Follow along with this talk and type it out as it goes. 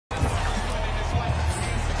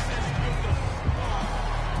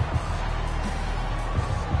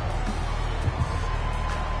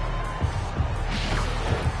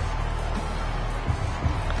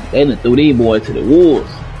They done threw these boys to the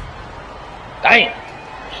wolves. Damn.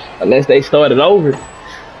 Unless they started over.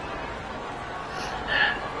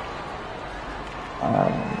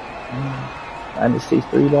 Um,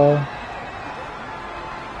 96-3 ball.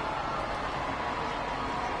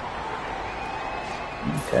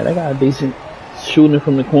 Okay, they got a decent shooting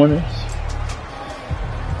from the corners.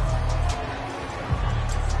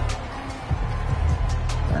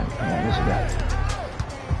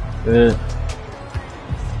 Good.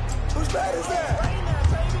 Whose bat is that?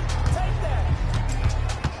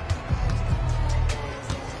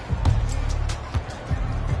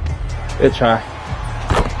 Good try.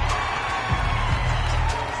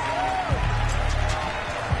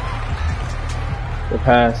 Good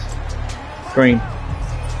pass. Screen.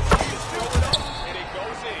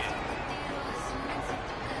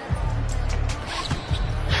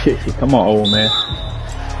 Come on, old man.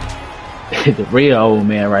 The real old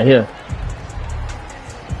man right here.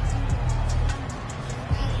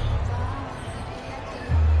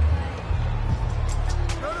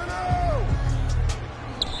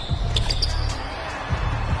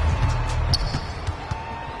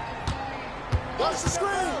 Watch the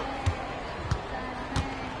screen.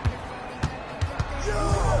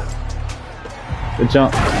 Good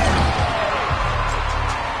jump.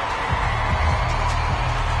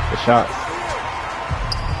 Good shot.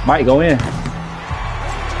 Might go in.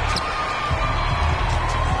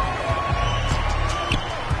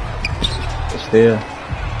 Still.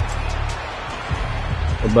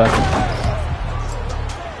 Good bucket.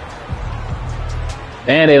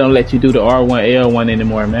 And they don't let you do the R1, L1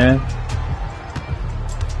 anymore, man.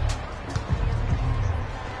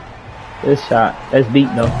 Good shot. That's deep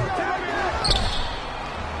though.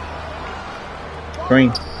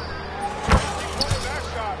 Green.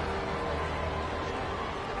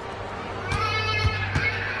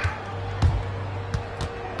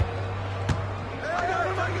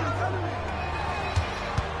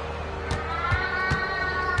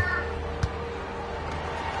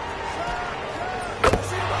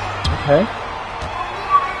 Okay.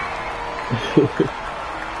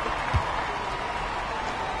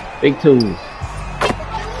 Big twos.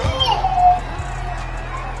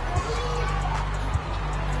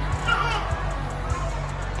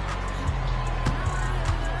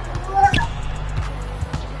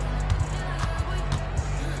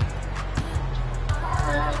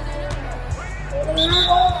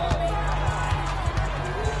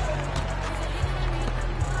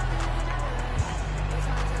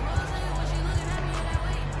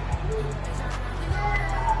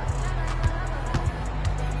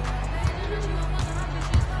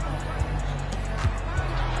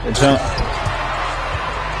 Good jump.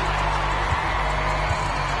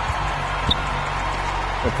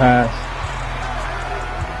 Good pass.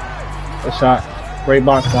 Good shot. Great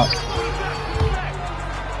box shot.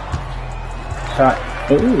 Shot.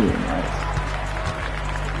 Ooh, nice.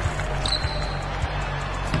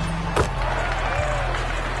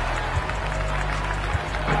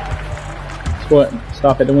 Squat.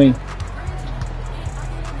 Stop at the wing.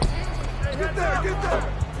 Get there, get there.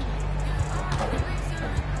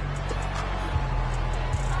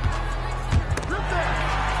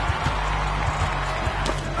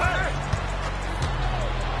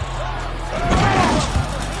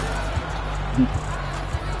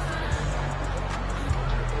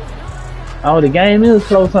 Oh, the game is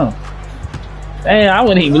close, huh? Damn, I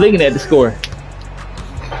wasn't even looking at the score.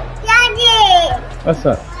 Daddy! What's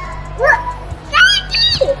up?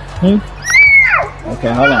 Daddy! Hmm?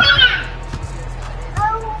 Okay, hold on.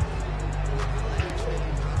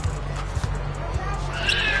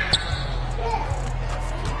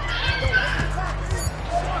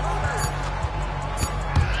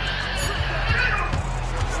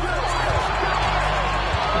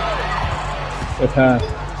 Good pass.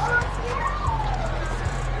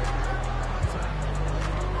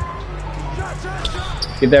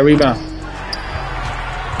 Get that rebound.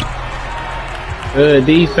 Good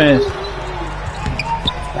defense.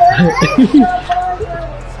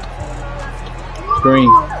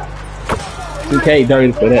 Green. 2K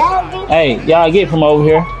dirty for that. Hey, y'all get from over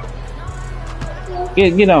here.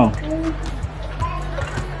 Get on.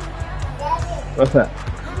 What's up?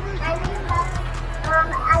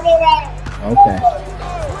 Okay.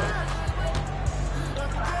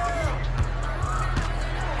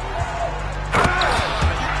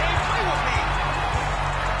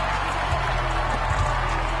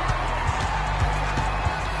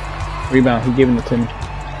 Rebound, he giving it to me.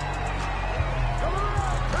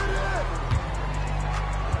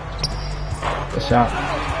 Good shot.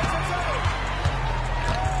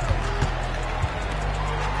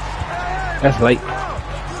 That's late.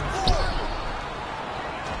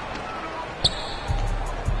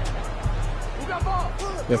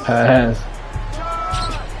 Good pass.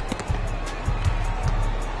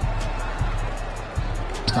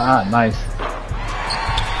 Ah, nice.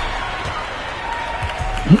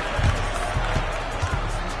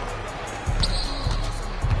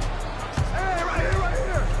 Hey, right here, right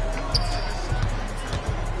here.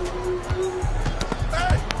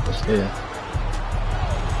 What's there?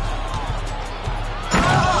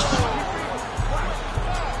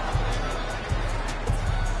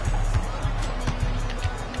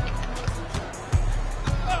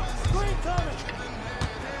 Screen coming.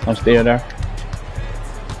 I'm still there.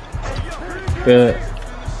 Good.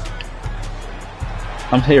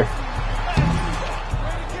 I'm here.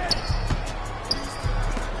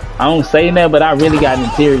 I don't say that, but I really got an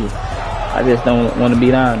interior. I just don't want to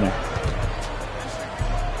be down there.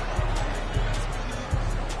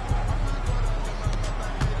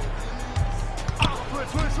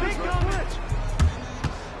 Switch.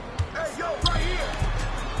 Hey, yo, right here.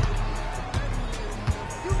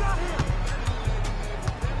 You got him.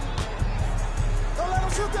 Don't let him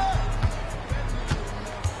shoot that.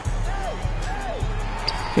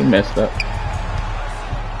 He messed up.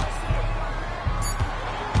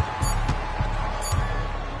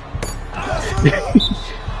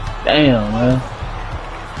 Damn, man.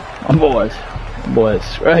 My boy's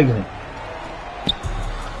struggling.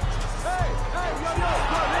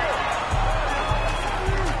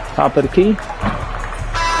 Top of the key.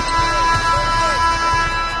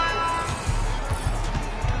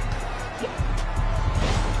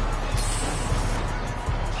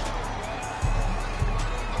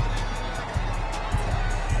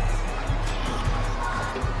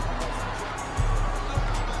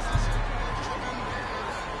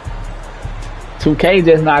 $2K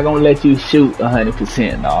just not gonna let you shoot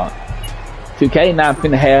 100%, dog. 2K not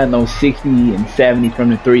finna have no 60 and 70 from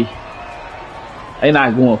the three. They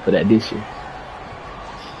not going for that this year.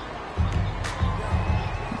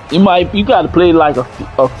 You gotta play like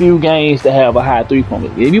a few games to have a high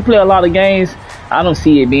three-point. If you play a lot of games, I don't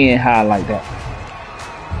see it being high like that.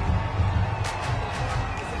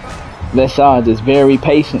 LeSean just very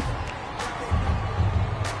patient.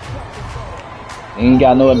 Ain't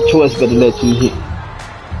got no other choice but to let you hit.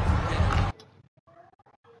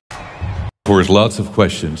 Of course, lots of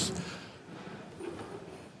questions.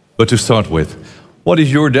 But to start with, what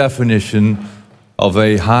is your definition of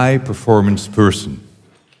a high-performance person?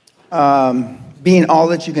 Being all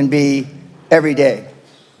that you can be every day.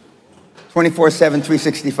 24/7,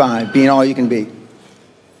 365, being all you can be.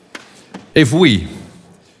 If we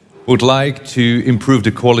would like to improve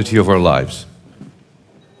the quality of our lives,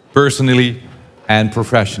 personally and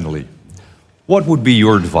professionally, what would be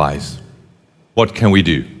your advice? What can we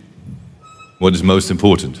do? What is most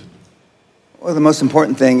important? Well, the most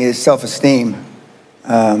important thing is self-esteem.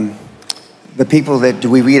 The people that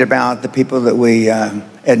we read about, the people that we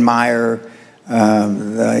admire,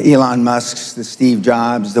 the Elon Musks, the Steve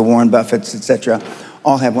Jobs, the Warren Buffetts, etc.,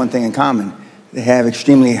 all have one thing in common. They have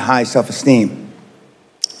extremely high self-esteem.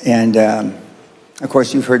 And, of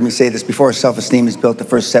course, you've heard me say this before, self-esteem is built the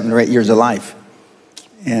first 7 or 8 years of life.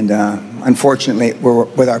 And unfortunately, we're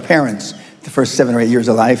with our parents the first 7 or 8 years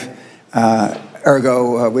of life.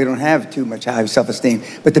 Ergo, we don't have too much high self-esteem.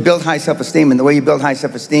 But to build high self-esteem, and the way you build high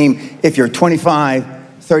self-esteem, if you're 25,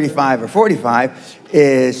 35, or 45,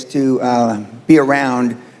 is to be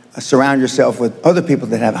around, surround yourself with other people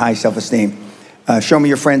that have high self-esteem. Show me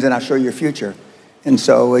your friends and I'll show you your future. And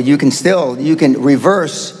so you can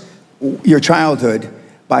reverse your childhood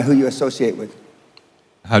by who you associate with.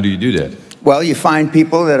 How do you do that? Well, you find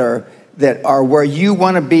people that are where you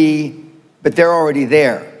want to be, but they're already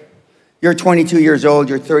there. You're 22 years old,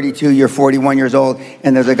 you're 32, you're 41 years old,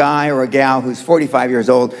 and there's a guy or a gal who's 45 years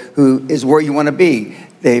old who is where you want to be.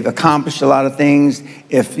 They've accomplished a lot of things.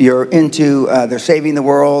 If you're into, they're saving the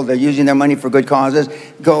world, they're using their money for good causes,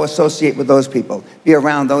 go associate with those people. Be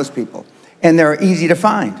around those people. And they're easy to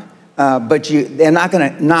find, but they're not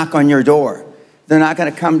going to knock on your door. They're not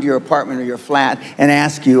going to come to your apartment or your flat and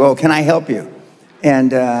ask you, oh, can I help you?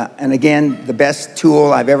 And again, the best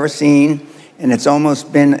tool I've ever seen, and it's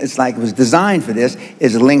like it was designed for this,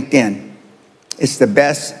 is LinkedIn. It's the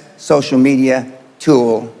best social media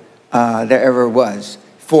tool there ever was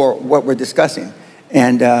for what we're discussing.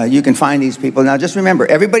 And you can find these people. Now, just remember,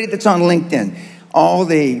 everybody that's on LinkedIn, all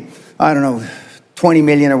the, 20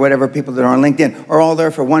 million or whatever people that are on LinkedIn are all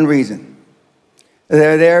there for one reason.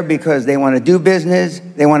 They're there because they want to do business,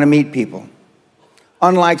 they want to meet people.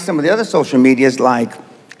 Unlike some of the other social medias like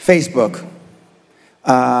Facebook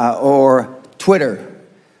or Twitter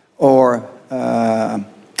or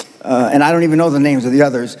and I don't even know the names of the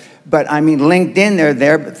others, but I mean, LinkedIn, they're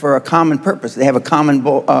there for a common purpose. They have a common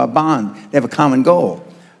bond. They have a common goal.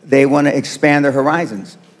 They want to expand their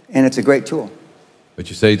horizons, and it's a great tool. But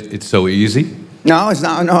you say it's so easy? No, it's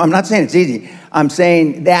not. No, I'm not saying it's easy. I'm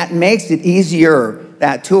saying that makes it easier,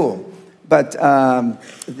 that tool. But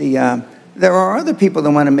there are other people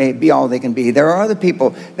that want to be all they can be. There are other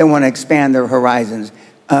people that want to expand their horizons.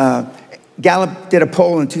 Gallup did a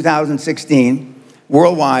poll in 2016,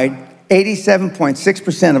 worldwide,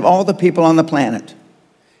 87.6% of all the people on the planet,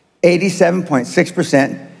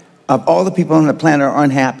 87.6% of all the people on the planet are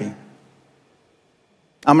unhappy.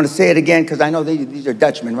 I'm going to say it again because I know these are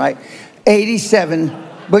Dutchmen, right? 87,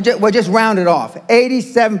 we'll just round it off.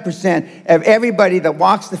 87% of everybody that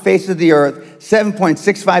walks the face of the earth,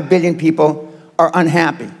 7.65 billion people, are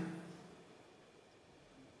unhappy.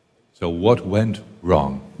 So what went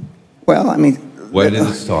wrong? Well, I mean... Where did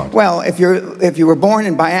it start? Well, if you were born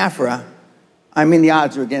in Biafra, I mean, the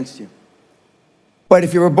odds are against you. But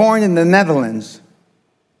if you were born in the Netherlands,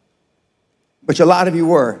 which a lot of you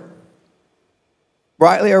were,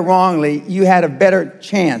 rightly or wrongly, you had a better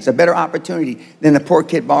chance, a better opportunity than the poor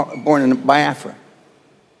kid born in Biafra.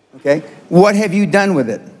 Okay? What have you done with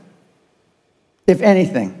it, if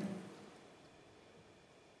anything?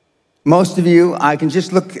 Most of you, I can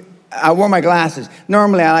just look... I wore my glasses.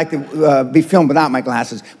 Normally, I like to be filmed without my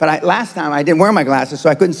glasses. But last time, I didn't wear my glasses, so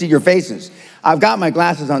I couldn't see your faces. I've got my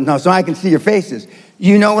glasses on now, so I can see your faces.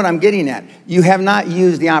 You know what I'm getting at. You have not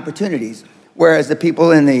used the opportunities, whereas the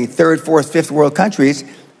people in the third, fourth, fifth world countries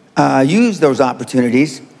use those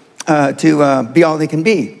opportunities to be all they can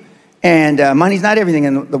be. And money's not everything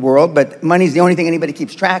in the world, but money's the only thing anybody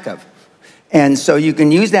keeps track of. And so you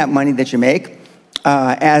can use that money that you make,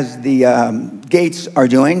 as the Gates are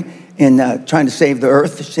doing, in trying to save the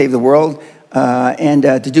earth, save the world, and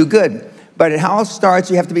to do good. But it all starts,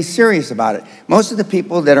 you have to be serious about it. Most of the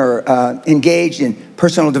people that are engaged in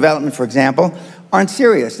personal development, for example, aren't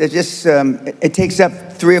serious. They're just, it takes up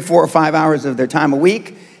 3 or 4 or 5 hours of their time a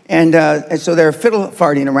week, and so they're fiddle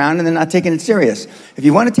farting around and they're not taking it serious. If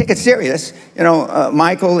you want to take it serious, you know,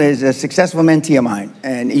 Michael is a successful mentee of mine,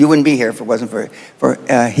 and you wouldn't be here if it wasn't for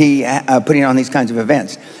he putting on these kinds of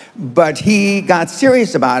events. But he got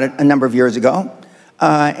serious about it a number of years ago,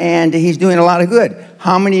 and he's doing a lot of good.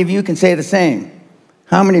 How many of you can say the same?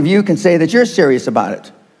 How many of you can say that you're serious about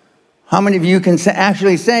it? How many of you can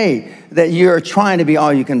actually say that you're trying to be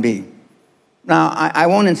all you can be? Now, I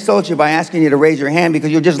won't insult you by asking you to raise your hand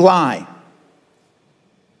because you'll just lie.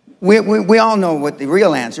 We all know what the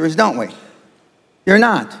real answer is, don't we? You're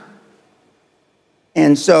not.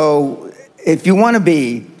 And so if you want to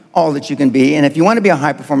be all that you can be, and if you want to be a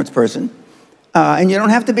high-performance person, and you don't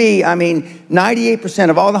have to be, I mean, 98%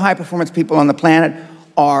 of all the high-performance people on the planet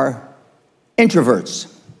are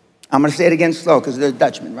introverts. I'm going to say it again slow because they're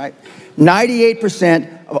Dutchmen, right?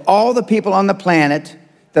 98% of all the people on the planet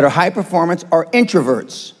that are high-performance are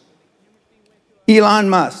introverts. Elon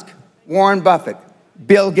Musk, Warren Buffett,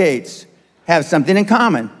 Bill Gates have something in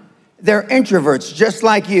common. They're introverts just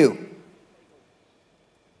like you.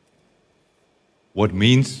 What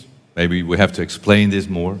means? Maybe we have to explain this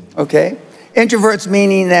more. Okay. Introverts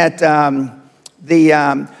meaning that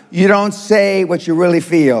you don't say what you really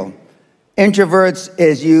feel. Introverts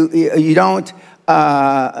is you don't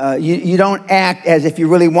act as if you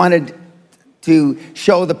really wanted to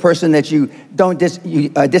show the person that you don't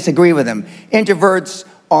disagree with them. Introverts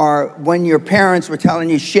are when your parents were telling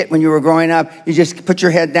you shit when you were growing up, you just put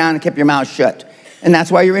your head down and kept your mouth shut. And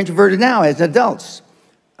that's why you're introverted now as adults.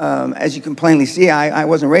 As you can plainly see, I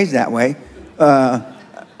wasn't raised that way.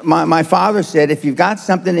 My father said, if you've got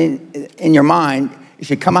something in your mind, it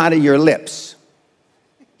should come out of your lips.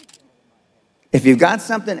 If you've got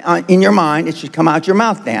something in your mind, it should come out your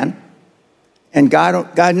mouth, Dan. And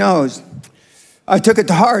God knows, I took it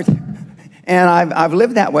to heart, and I've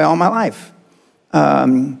lived that way all my life. At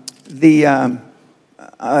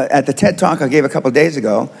the TED Talk I gave a couple of days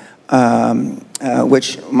ago,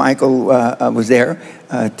 which Michael was there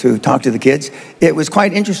to talk to the kids. It was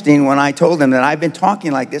quite interesting when I told them that I've been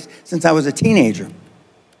talking like this since I was a teenager.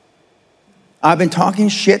 I've been talking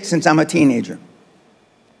shit since I'm a teenager.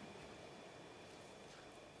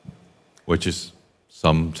 Which is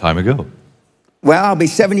some time ago. Well, I'll be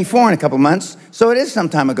 74 in a couple months, so it is some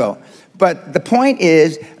time ago. But the point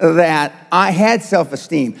is that I had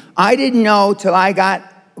self-esteem. I didn't know till I got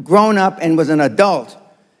grown up and was an adult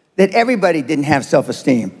that everybody didn't have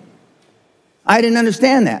self-esteem. I didn't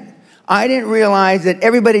understand that. I didn't realize that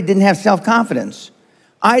everybody didn't have self-confidence.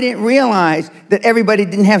 I didn't realize that everybody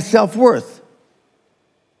didn't have self-worth.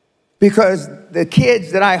 Because the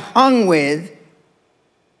kids that I hung with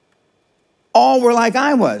all were like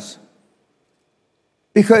I was.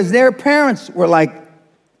 Because their parents were like,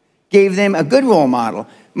 gave them a good role model.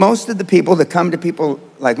 Most of the people that come to people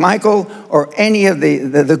like Michael or any of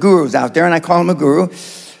the gurus out there, and I call them a guru,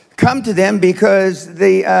 come to them because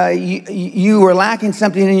you were lacking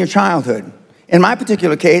something in your childhood. In my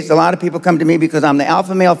particular case, a lot of people come to me because I'm the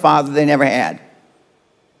alpha male father they never had.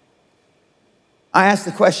 I asked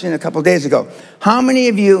the question a couple of days ago, how many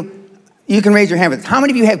of you can raise your hand, but how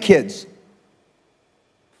many of you have kids?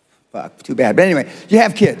 Fuck, too bad. But anyway, you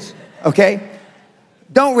have kids, okay?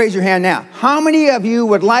 Don't raise your hand now. How many of you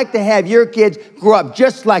would like to have your kids grow up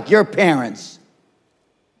just like your parents?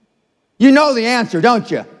 You know the answer,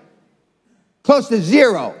 don't you? Close to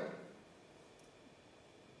zero.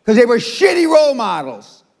 Because they were shitty role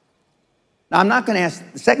models. Now, I'm not going to ask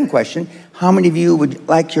the second question. How many of you would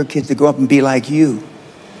like your kids to grow up and be like you?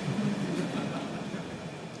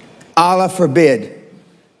 Allah forbid.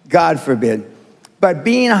 God forbid. But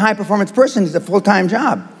being a high-performance person is a full-time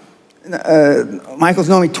job. Michael's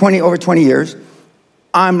known me over 20 years.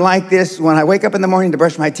 I'm like this when I wake up in the morning to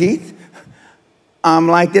brush my teeth. I'm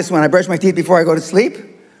like this when I brush my teeth before I go to sleep.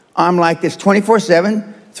 I'm like this 24/7,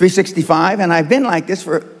 365, and I've been like this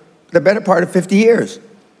for the better part of 50 years.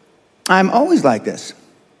 I'm always like this.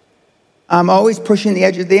 I'm always pushing the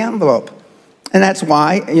edge of the envelope. And that's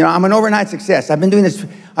why, I'm an overnight success. I've been doing this,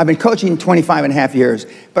 I've been coaching 25 and a half years,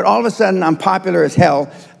 but all of a sudden I'm popular as hell,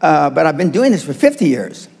 but I've been doing this for 50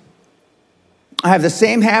 years. I have the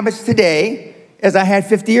same habits today as I had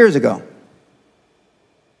 50 years ago.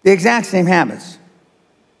 The exact same habits.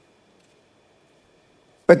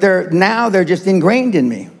 But they're just ingrained in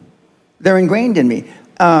me. They're ingrained in me.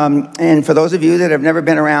 And for those of you that have never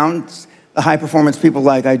been around the high-performance people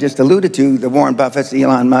like I just alluded to, the Warren Buffetts,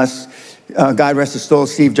 Elon Musk, God rest his soul,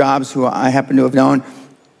 Steve Jobs, who I happen to have known,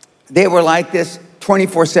 they were like this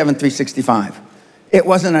 24/7, 365. It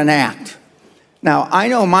wasn't an act. Now, I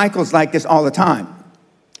know Michael's like this all the time,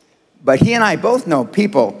 but he and I both know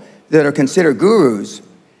people that are considered gurus,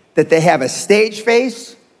 that they have a stage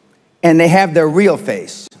face and they have their real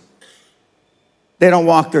face. They don't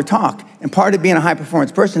walk their talk. And part of being a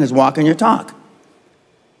high-performance person is walking your talk.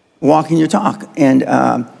 Walking your talk. And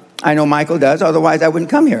I know Michael does, otherwise I wouldn't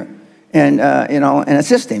come here and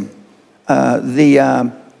assist him.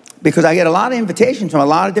 Because I get a lot of invitations from a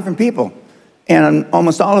lot of different people. And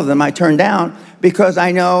almost all of them I turn down because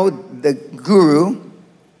I know the guru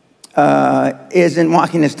isn't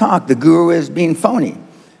walking his talk. The guru is being phony.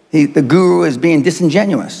 The guru is being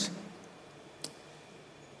disingenuous.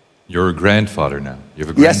 You're a grandfather now. You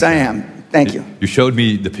have a Yes, I am. Thank you. You showed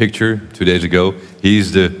me the picture 2 days ago.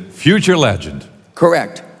 He's the future legend.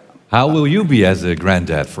 Correct. How will you be as a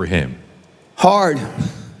granddad for him? Hard.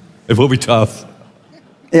 It will be tough.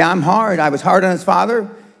 Yeah, I'm hard. I was hard on his father,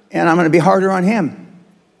 and I'm going to be harder on him.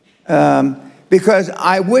 Because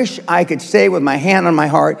I wish I could say with my hand on my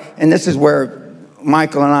heart, and this is where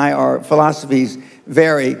Michael and our philosophies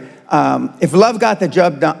vary. If love got the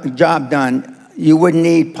job done, you wouldn't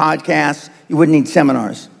need podcasts, you wouldn't need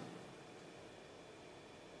seminars.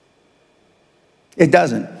 It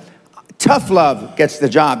doesn't. Tough love gets the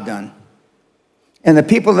job done. And the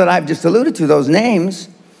people that I've just alluded to, those names,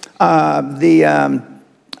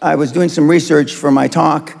 I was doing some research for my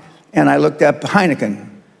talk, and I looked up Heineken.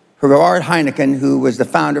 Gerard Heineken, who was the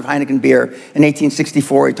founder of Heineken beer in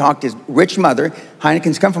 1864. He talked his rich mother.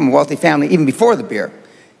 Heineken's come from a wealthy family even before the beer.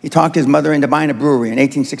 He talked his mother into buying a brewery in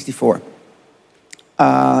 1864,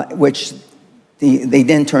 which they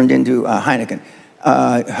then turned into Heineken.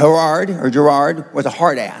 Gerard was a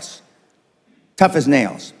hard ass, tough as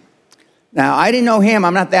nails. Now, I didn't know him.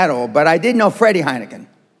 I'm not that old, but I did know Freddie Heineken,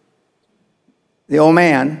 the old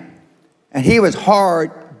man, and he was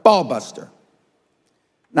hard ball buster.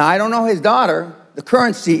 Now, I don't know his daughter, the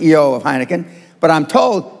current CEO of Heineken, but I'm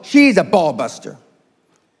told she's a ball buster.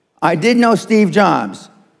 I did know Steve Jobs.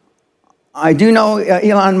 I do know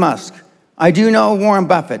Elon Musk. I do know Warren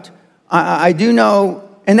Buffett. I do know,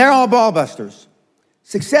 and they're all ball busters.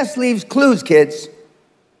 Success leaves clues, kids.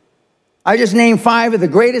 I just named 5 of the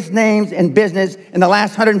greatest names in business in the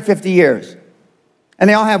last 150 years. And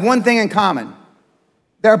they all have one thing in common.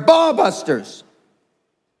 They're ball busters.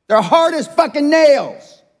 They're hard as fucking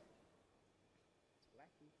nails.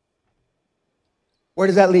 Where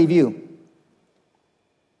does that leave you?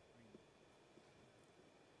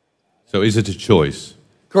 So is it a choice?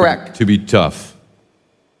 Correct. To be tough.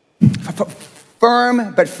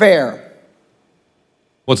 Firm but fair.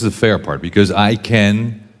 What's the fair part? Because I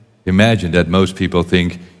can imagine that most people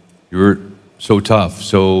think you're so tough,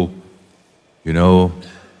 so,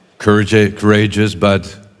 courageous,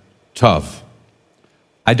 but tough.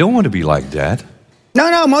 I don't want to be like that.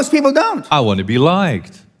 No, most people don't. I want to be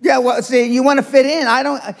liked. Yeah, well, see, you want to fit in.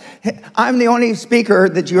 I'm the only speaker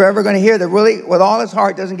that you're ever going to hear that really, with all his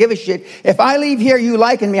heart, doesn't give a shit. If I leave here you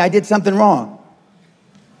liking me, I did something wrong.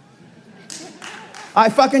 I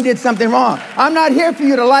fucking did something wrong. I'm not here for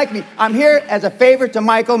you to like me. I'm here as a favor to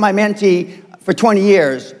Michael, my mentee, for 20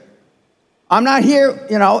 years. I'm not here,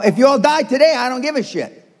 you know, if you all died today, I don't give a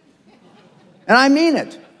shit. And I mean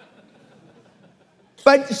it.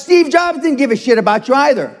 But Steve Jobs didn't give a shit about you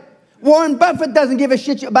either. Warren Buffett doesn't give a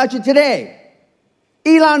shit about you today.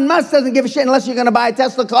 Elon Musk doesn't give a shit unless you're going to buy a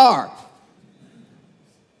Tesla car.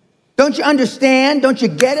 Don't you understand? Don't you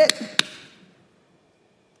get it?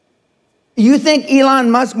 You think Elon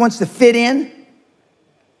Musk wants to fit in?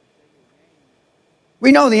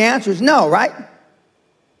 We know the answer is no, right?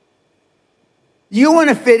 You want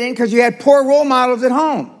to fit in because you had poor role models at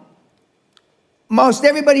home. Most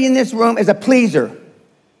everybody in this room is a pleaser.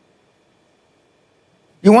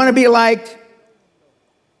 You want to be liked?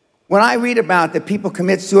 When I read about that people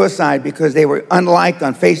commit suicide because they were unliked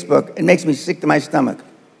on Facebook, it makes me sick to my stomach.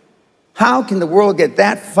 How can the world get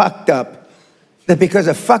that fucked up that because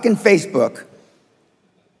of fucking Facebook,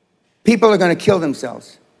 people are going to kill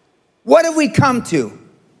themselves? What have we come to?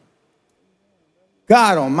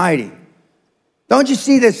 God Almighty. Don't you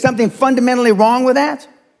see there's something fundamentally wrong with that?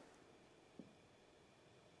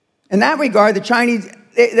 In that regard, the Chinese,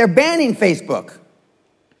 they're banning Facebook.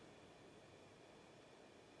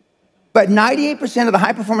 But 98% of the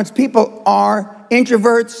high-performance people are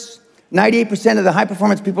introverts. 98% of the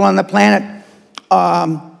high-performance people on the planet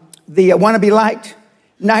they want to be liked.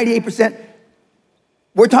 98%.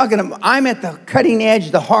 We're talking, I'm at the cutting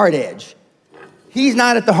edge, the hard edge. He's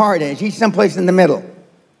not at the hard edge. He's someplace in the middle.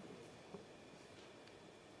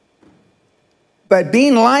 But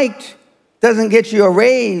being liked doesn't get you a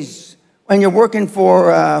raise when you're working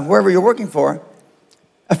for whoever you're working for.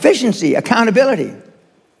 Efficiency, accountability.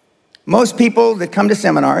 Most people that come to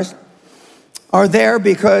seminars are there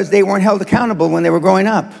because they weren't held accountable when they were growing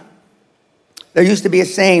up. There used to be a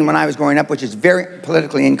saying when I was growing up, which is very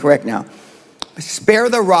politically incorrect now. Spare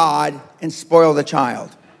the rod and spoil the child.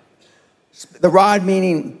 The rod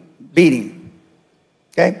meaning beating.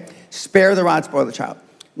 Okay? Spare the rod, spoil the child.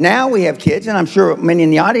 Now we have kids, and I'm sure many in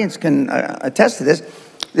the audience can attest to this,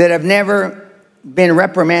 that have never been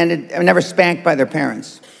reprimanded, have never spanked by their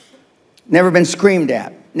parents, never been screamed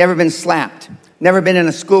at, never been slapped, never been in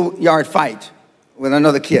a schoolyard fight with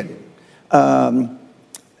another kid. And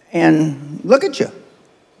look at you.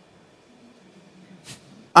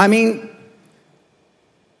 I mean,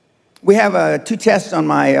 we have 2 tests on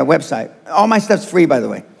my website. All my stuff's free, by the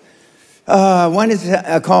way. One is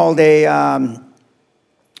called a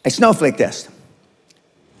snowflake test.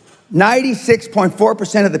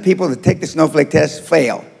 96.4% of the people that take the snowflake test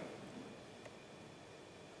fail.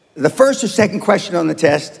 The first or second question on the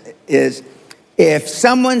test is, if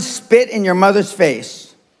someone spit in your mother's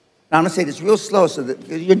face, now I'm going to say this real slow so that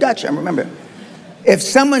you're Dutch, I remember. If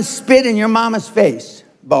someone spit in your mama's face,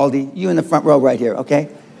 Baldy, you in the front row right here, okay?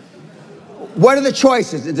 What are the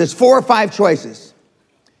choices? There's 4 or 5 choices.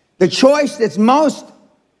 The choice that's most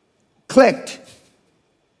clicked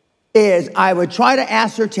is I would try to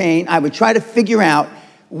ascertain, I would try to figure out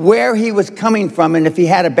where he was coming from and if he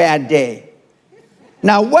had a bad day.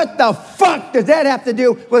 Now, what the fuck does that have to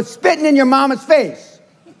do with spitting in your mama's face?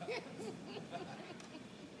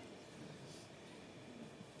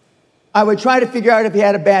 I would try to figure out if he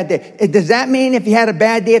had a bad day. Does that mean if he had a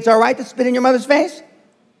bad day, it's all right to spit in your mother's face?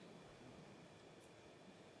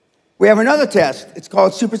 We have another test. It's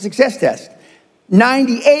called Super Success Test.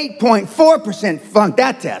 98.4% flunked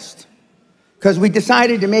that test because we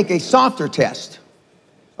decided to make a softer test.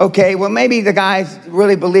 Okay, well, maybe the guys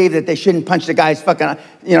really believe that they shouldn't punch the guy's fucking,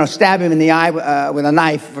 stab him in the eye with a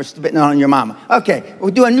knife for spitting on your mama. Okay, we'll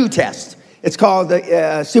do a new test. It's called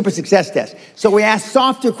the Super Success Test. So we ask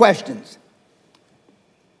softer questions,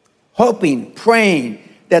 hoping, praying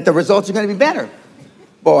that the results are going to be better.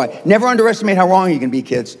 Boy, never underestimate how wrong you can be,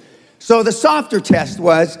 kids. So the softer test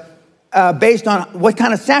was based on what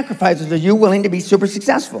kind of sacrifices are you willing to be super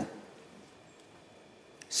successful?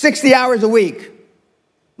 60 hours a week.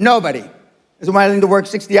 Nobody is willing to work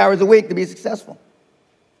 60 hours a week to be successful.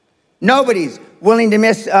 Nobody's willing to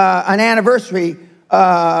miss an anniversary,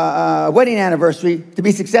 wedding anniversary to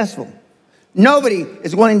be successful. Nobody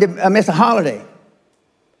is willing to miss a holiday.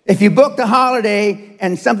 If you booked a holiday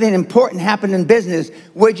and something important happened in business,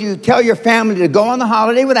 would you tell your family to go on the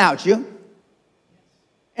holiday without you?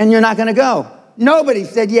 And you're not going to go. Nobody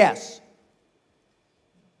said yes.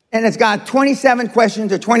 And it's got 27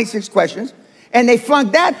 questions or 26 questions. And they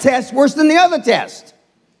flunked that test worse than the other test.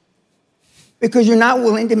 because you're not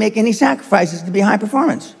willing to make any sacrifices to be high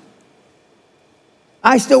performance.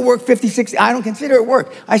 I still work 50, 60, I don't consider it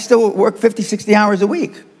work. I still work 50, 60 hours a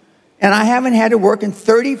week. And I haven't had to work in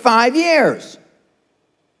 35 years.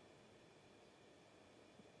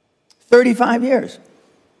 35 years.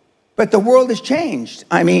 But the world has changed.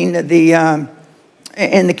 I mean, and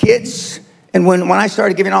the kids, and when I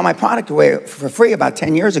started giving all my product away for free about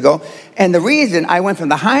 10 years ago, and the reason I went from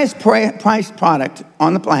the highest priced product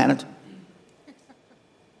on the planet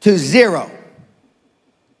to zero,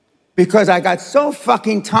 because I got so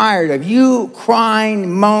fucking tired of you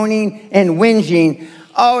crying, moaning, and whinging,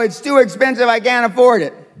 oh, it's too expensive, I can't afford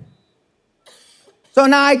it. So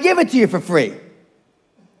now I give it to you for free.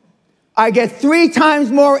 I get 3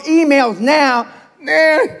 times more emails now.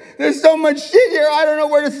 Man, there's so much shit here, I don't know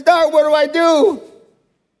where to start, what do I do?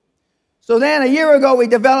 So then a year ago, we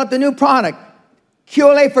developed a new product,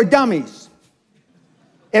 QLA for Dummies.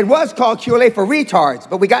 It was called QLA for Retards,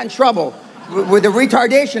 but we got in trouble with the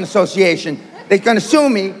Retardation Association. They're going to sue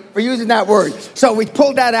me for using that word. So we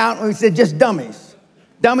pulled that out and we said just dummies.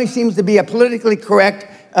 Dummy seems to be a politically correct,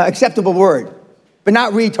 acceptable word, but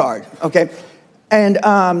not retard, okay? And,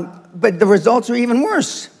 but the results are even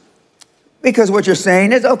worse. Because what you're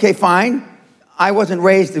saying is, okay, fine. I wasn't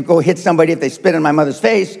raised to go hit somebody if they spit in my mother's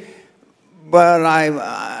face, but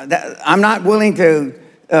I'm not willing to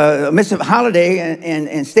miss a holiday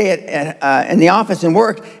and stay in the office and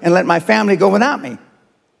work and let my family go without me.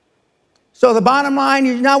 So the bottom line,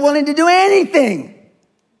 you're not willing to do anything.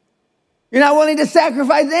 You're not willing to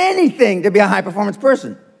sacrifice anything to be a high-performance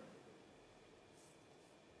person.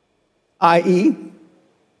 I.e.,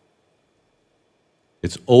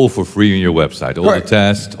 it's all for free on your website. All Correct. the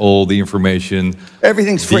tests, all the information.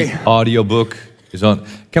 Everything's free. The audiobook is on.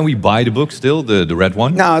 Can we buy the book still, the red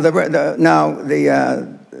one? No, the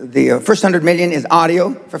first 100 million is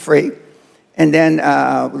audio for free. And then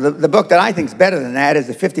the book that I think is better than that is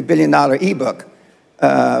the $50 billion ebook,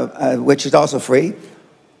 which is also free.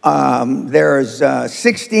 There's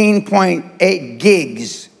 16.8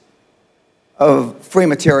 gigs of free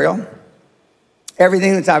material.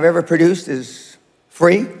 Everything that I've ever produced is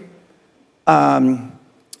free.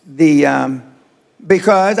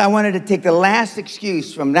 Because I wanted to take the last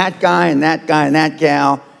excuse from that guy and that guy and that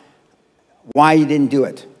gal why you didn't do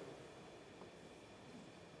it.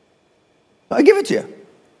 So I give it to you.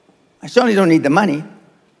 I certainly don't need the money.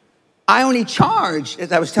 I only charge,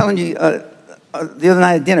 as I was telling you the other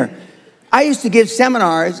night at dinner, I used to give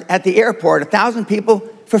seminars at the airport, 1,000 people,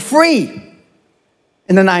 for free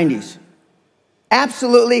in the 90s.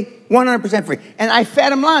 Absolutely 100% free. And I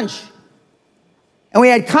fed them lunch. And we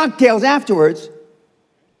had cocktails afterwards.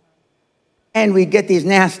 And we get these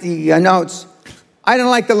nasty notes. I didn't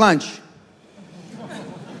like the lunch.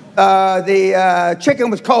 The chicken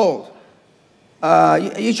was cold.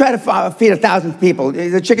 You try to feed 1,000 people.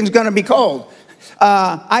 The chicken's going to be cold.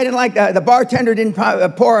 I didn't like the bartender didn't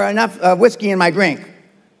pour enough whiskey in my drink.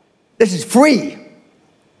 This is free.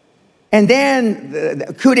 And then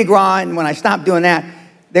the coup de grace, and when I stopped doing that,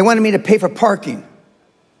 they wanted me to pay for parking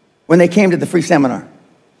when they came to the free seminar.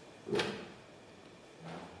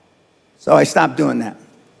 So I stopped doing that.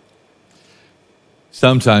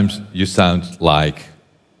 Sometimes you sound like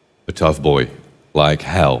a tough boy, like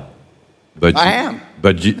hell. But I am.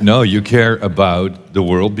 But you care about the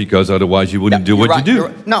world, because otherwise you wouldn't do what you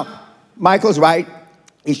do. No, Michael's right.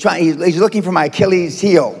 He's looking for my Achilles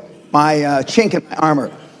heel, my chink in my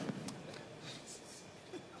armor.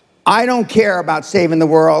 I don't care about saving the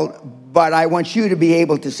world, but I want you to be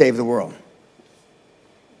able to save the world.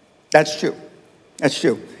 That's true. That's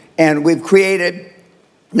true. And we've created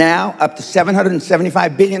now up to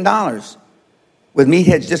 $775 billion with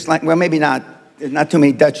meatheads just like, well, maybe not, there's not too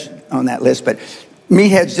many Dutch on that list, but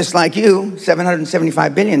meatheads just like you,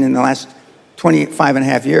 $775 billion in the last 25 and a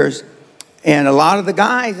half years. And a lot of the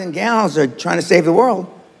guys and gals are trying to save the world.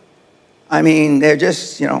 I mean, they're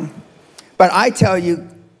just, but I tell you,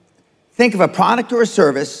 think of a product or a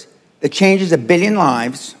service that changes 1 billion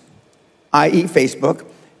lives, i.e. Facebook,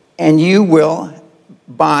 and you will,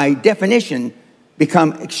 by definition,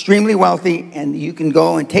 become extremely wealthy, and you can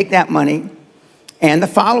go and take that money and the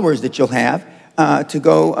followers that you'll have to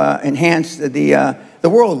go enhance the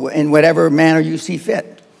world in whatever manner you see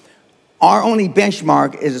fit. Our only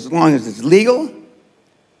benchmark is as long as it's legal,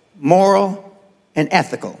 moral, and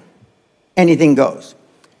ethical. Anything goes.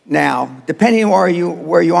 Now, depending on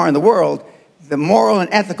where you are in the world, the moral and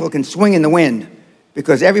ethical can swing in the wind,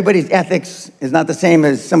 because everybody's ethics is not the same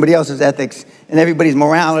as somebody else's ethics, and everybody's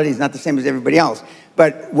morality is not the same as everybody else.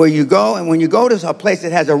 But where you go, and when you go to a place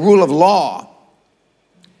that has a rule of law,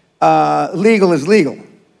 legal is legal.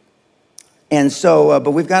 And so,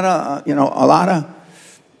 but we've got a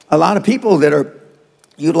lot of people that are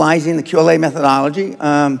utilizing the QLA methodology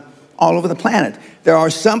all over the planet. There are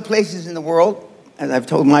some places in the world, as I've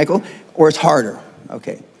told Michael, where it's harder.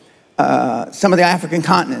 Okay, some of the African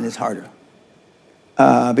continent is harder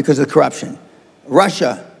because of the corruption.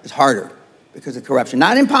 Russia is harder because of corruption.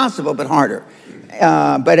 Not impossible, but harder.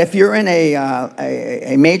 But if you're in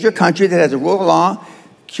a major country that has a rule of law,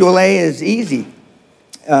 QLA is easy.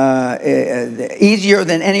 Easier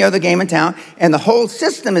than any other game in town. And the whole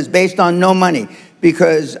system is based on no money.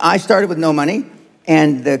 Because I started with no money,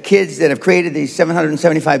 and the kids that have created these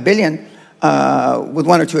 775 billion, with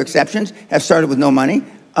one or two exceptions, have started with no money.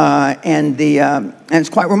 And it's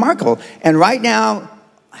quite remarkable. And right now,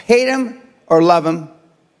 hate him or love him,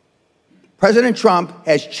 President Trump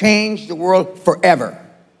has changed the world forever.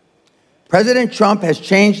 President Trump has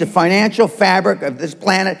changed the financial fabric of this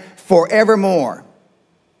planet forevermore.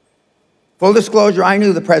 Full disclosure, I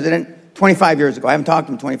knew the president 25 years ago. I haven't talked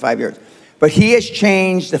to him in 25 years. But he has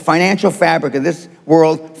changed the financial fabric of this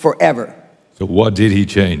world forever. So what did he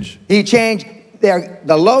change? He changed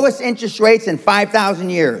the lowest interest rates in 5,000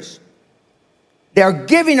 years. They're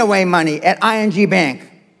giving away money at ING Bank,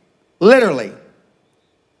 literally.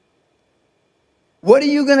 What are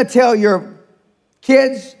you going to tell your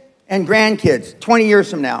kids and grandkids 20 years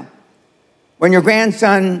from now when your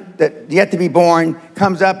grandson that's yet to be born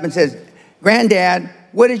comes up and says, "Granddad,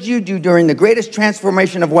 what did you do during the greatest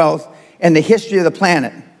transformation of wealth in the history of the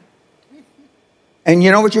planet?" And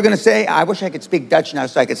you know what you're going to say? I wish I could speak Dutch now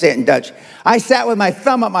so I could say it in Dutch. "I sat with my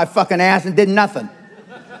thumb up my fucking ass and did nothing."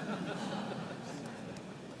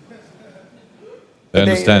 They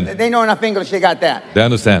understand. They know enough English, they got that. They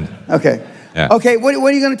understand. Okay. Yeah. Okay, what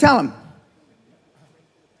are you going to tell them?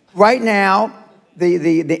 Right now,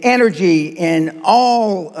 the energy in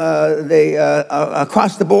all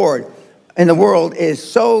across the board in the world is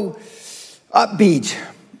so upbeat.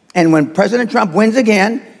 And when President Trump wins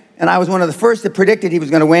again, and I was one of the first that predicted he was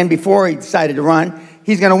going to win before he decided to run,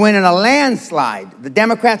 he's going to win in a landslide. The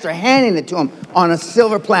Democrats are handing it to him on a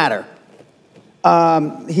silver platter.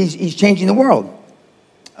 He's changing the world.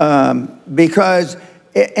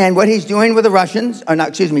 And what he's doing with the Russians, or not,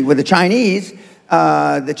 excuse me, with the Chinese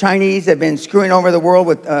have been screwing over the world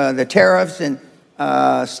with the tariffs and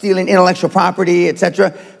stealing intellectual property,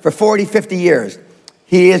 etc., for 40, 50 years.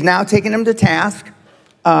 He is now taking them to task,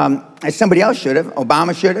 as somebody else should have.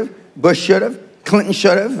 Obama should have, Bush should have, Clinton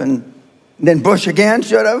should have, and then Bush again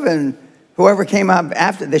should have, and whoever came up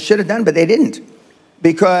after, they should have done, but they didn't,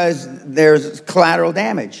 because there's collateral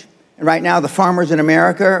damage. And right now, the farmers in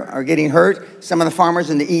America are getting hurt. Some of the farmers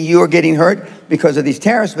in the EU are getting hurt because of these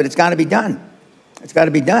tariffs, but it's got to be done. It's got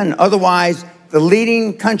to be done. Otherwise, the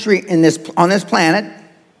leading country on this planet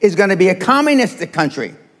is going to be a communistic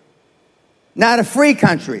country, not a free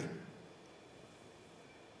country.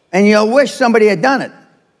 And you'll wish somebody had done it.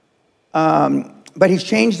 But he's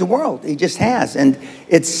changed the world. He just has. And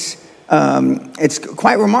it's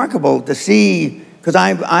quite remarkable to see, because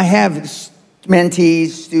I have mentees,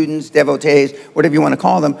 students, devotees, whatever you want to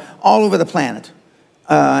call them, all over the planet.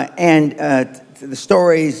 The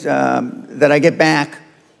stories that I get back,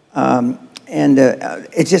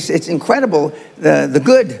 it's incredible the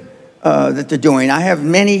good that they're doing. I have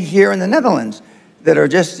many here in the Netherlands that are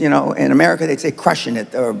just, in America they'd say crushing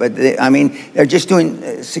it, but they're just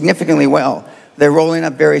doing significantly well. They're rolling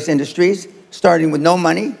up various industries, starting with no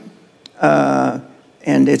money,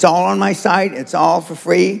 and it's all on my site. It's all for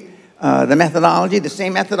free. The methodology, the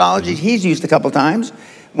same methodology he's used a couple times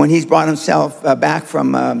when he's brought himself back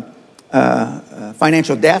from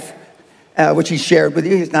financial death, which he shared with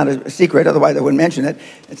you. It's not a secret, otherwise I wouldn't mention it.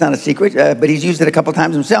 It's not a secret, but he's used it a couple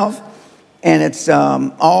times himself, and it's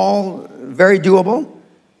all very doable.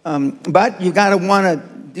 But you got to want to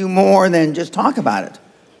do more than just talk about it.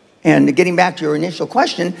 And getting back to your initial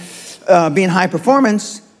question, being high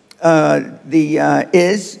performance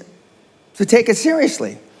is to take it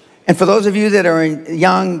seriously. And for those of you that are in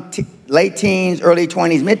young, late teens, early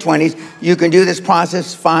 20s, mid-20s, you can do this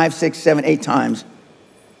process 5, 6, 7, 8 times.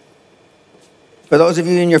 For those of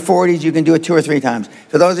you in your 40s, you can do it 2 or 3 times.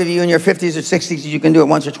 For those of you in your 50s or 60s, you can do it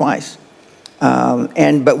once or twice.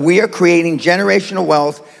 But we are creating generational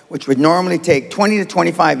wealth, which would normally take 20 to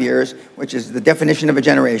 25 years, which is the definition of a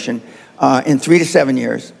generation, in 3 to 7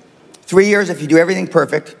 years. 3 years if you do everything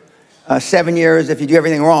perfect, 7 years if you do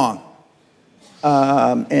everything wrong.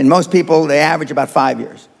 And most people, they average about 5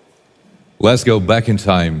 years. Let's go back in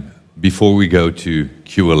time before we go to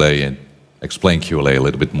QLA and explain QLA a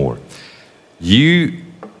little bit more. You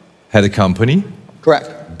had a company.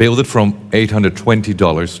 Correct. Built it from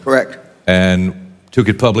 $820. Correct. And took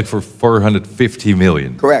it public for 450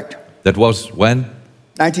 million. Correct. That was when?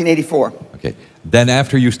 1984. Okay. Then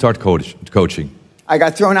after you start coaching. I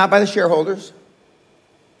got thrown out by the shareholders.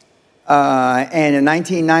 And in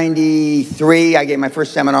 1993, I gave my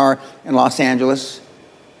first seminar in Los Angeles.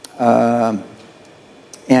 And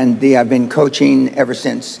I've been coaching ever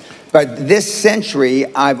since. But this century,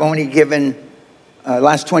 I've only given,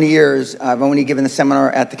 last 20 years, I've only given the seminar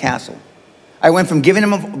at the castle. I went from giving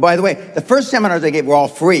them, by the way, the first seminars I gave were all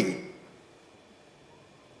free.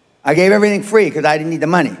 I gave everything free because I didn't need the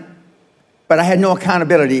money. But I had no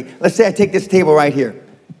accountability. Let's say I take this table right here,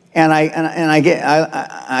 and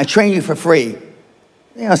I train you for free.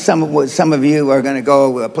 You know, some of you are going to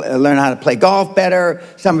go learn how to play golf better.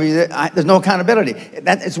 Some of you, there's no accountability.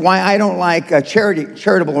 That is why I don't like a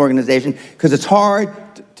charitable organization, because it's hard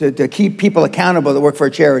to keep people accountable that work for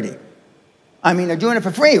a charity. I mean, they're doing it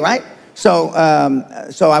for free, right? So,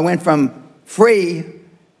 so I went from free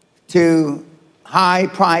to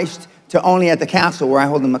high-priced to only at the castle, where I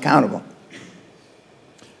hold them accountable.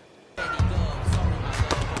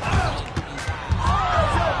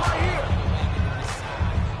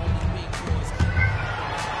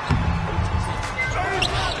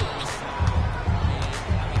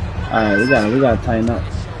 All right, we gotta tighten up.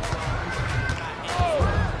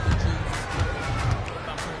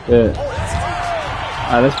 Good. All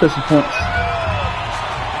right, let's put some points.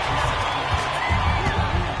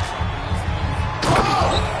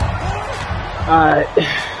 All right,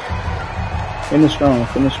 finish strong,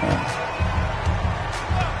 finish strong.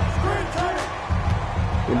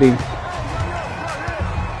 Good D.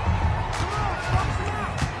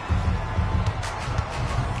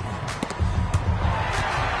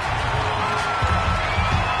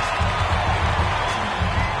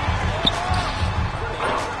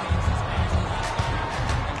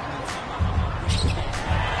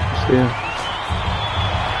 Still.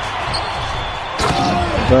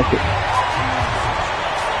 Bucket.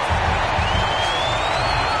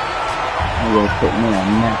 I'm gonna put me on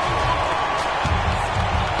that.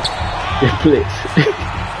 Get blitz.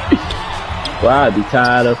 Well, I'd be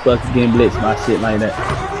tired of fucking getting blitzed by shit like that.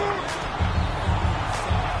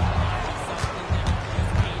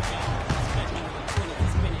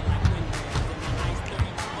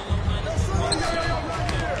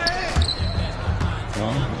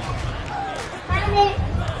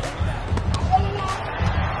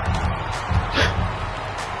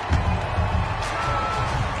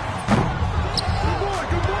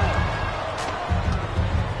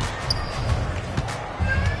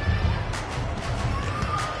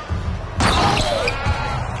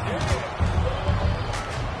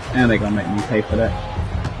 And they're gonna make me pay for that.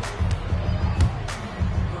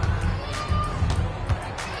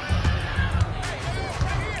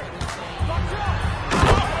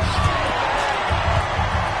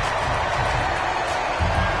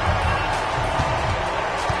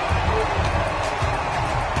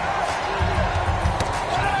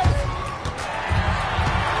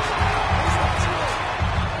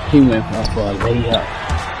 He went for a layup.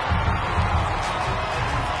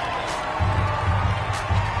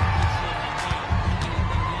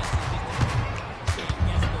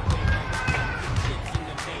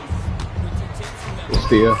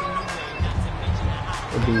 Still.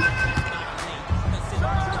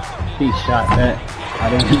 He shot that. I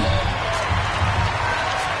don't know.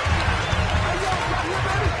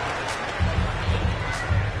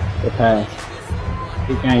 The pass.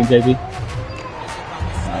 Good game, JB.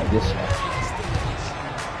 Alright, this shot.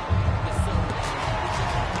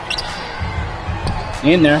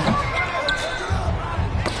 In there.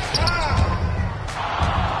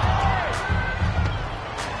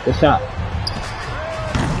 Good shot.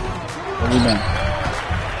 Rebound.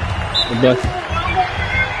 Good bucket.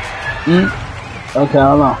 Okay,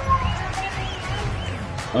 hold on.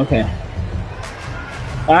 Okay.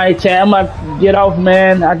 Alright, Chad, I'm about to get off,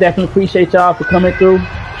 man. I definitely appreciate y'all for coming through.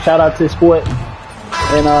 Shout out to Sport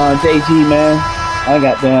and JG, man. I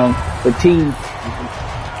got down fatigued.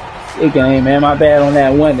 Good game, man. My bad on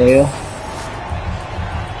that one there.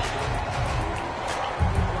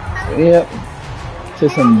 Yep. To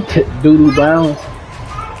some doo-doo Browns.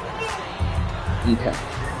 Okay.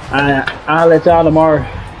 I'll let y'all tomorrow.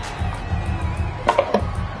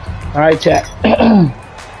 Alright, chat.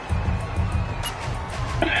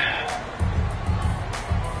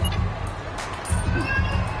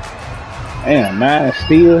 Damn, 9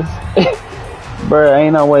 steals. Bruh,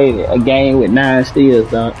 ain't no way a game with 9 steals,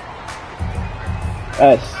 dog.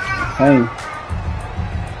 That's insane.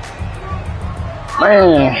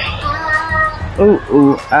 Man. Ooh,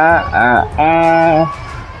 ooh, ah, ah, ah.